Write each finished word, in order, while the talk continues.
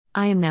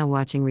I am now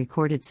watching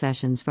recorded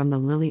sessions from the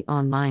Lilly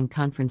Online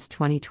Conference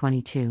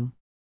 2022.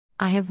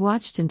 I have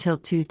watched until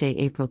Tuesday,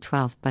 April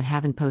 12th, but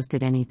haven't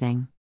posted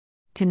anything.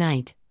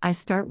 Tonight, I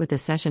start with the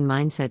session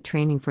Mindset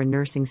Training for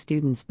Nursing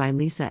Students by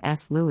Lisa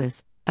S.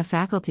 Lewis, a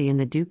faculty in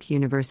the Duke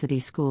University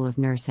School of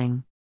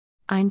Nursing.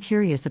 I'm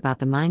curious about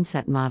the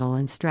mindset model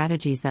and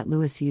strategies that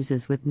Lewis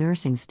uses with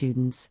nursing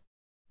students.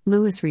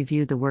 Lewis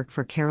reviewed the work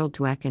for Carol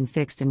Dweck and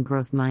fixed and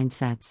growth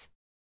mindsets.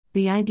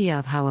 The idea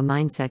of how a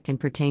mindset can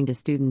pertain to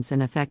students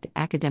and affect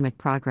academic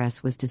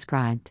progress was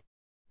described.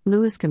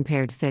 Lewis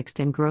compared fixed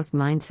and growth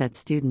mindset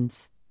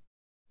students.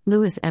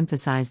 Lewis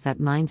emphasized that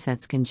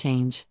mindsets can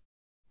change.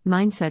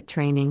 Mindset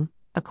training,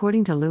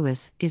 according to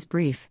Lewis, is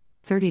brief,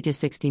 30 to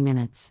 60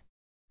 minutes.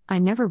 I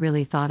never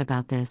really thought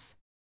about this.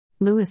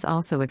 Lewis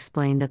also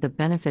explained that the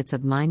benefits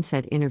of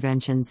mindset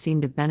interventions seem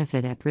to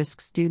benefit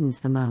at-risk students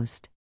the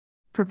most.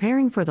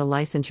 Preparing for the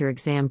licensure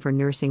exam for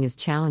nursing is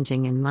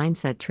challenging, and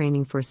mindset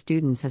training for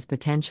students has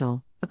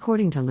potential,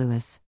 according to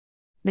Lewis.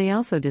 They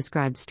also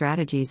described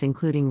strategies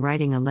including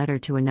writing a letter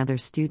to another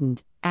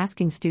student,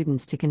 asking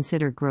students to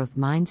consider growth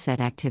mindset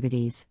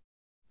activities.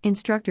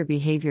 Instructor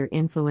behavior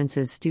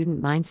influences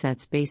student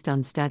mindsets based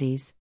on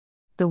studies.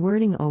 The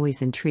wording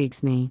always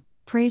intrigues me: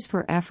 praise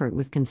for effort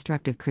with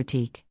constructive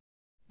critique.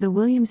 The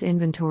WILS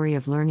Inventory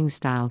of Learning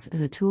Styles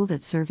is a tool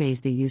that surveys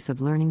the use of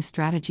learning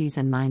strategies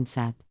and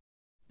mindset.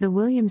 The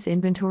WILS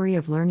Inventory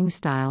of Learning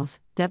Styles,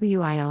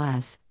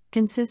 WILS,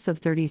 consists of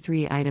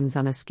 33 items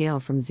on a scale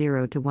from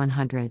 0 to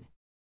 100.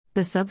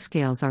 The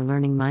subscales are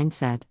learning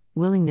mindset,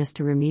 willingness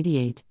to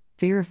remediate,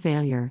 fear of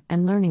failure,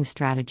 and learning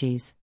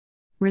strategies.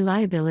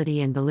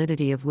 Reliability and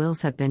validity of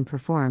WILS have been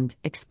performed,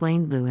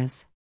 explained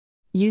Lewis.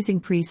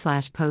 Using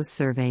pre/post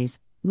surveys,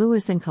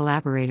 Lewis and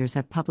collaborators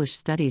have published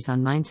studies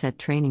on mindset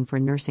training for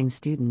nursing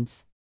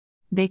students.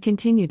 They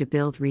continue to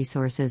build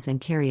resources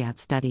and carry out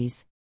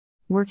studies.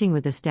 Working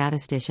with a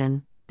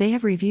statistician, they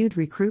have reviewed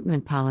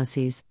recruitment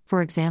policies,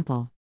 for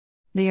example.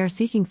 They are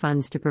seeking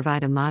funds to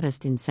provide a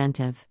modest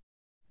incentive.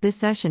 This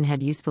session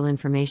had useful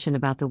information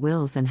about the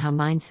WILS and how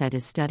mindset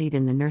is studied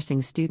in the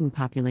nursing student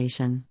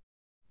population.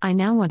 I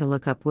now want to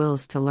look up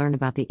WILS to learn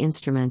about the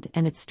instrument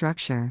and its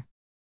structure.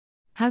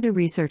 How do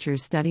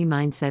researchers study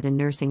mindset in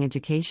nursing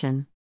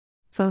education?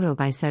 Photo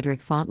by Cedric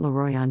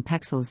Fauntleroy on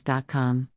Pexels.com.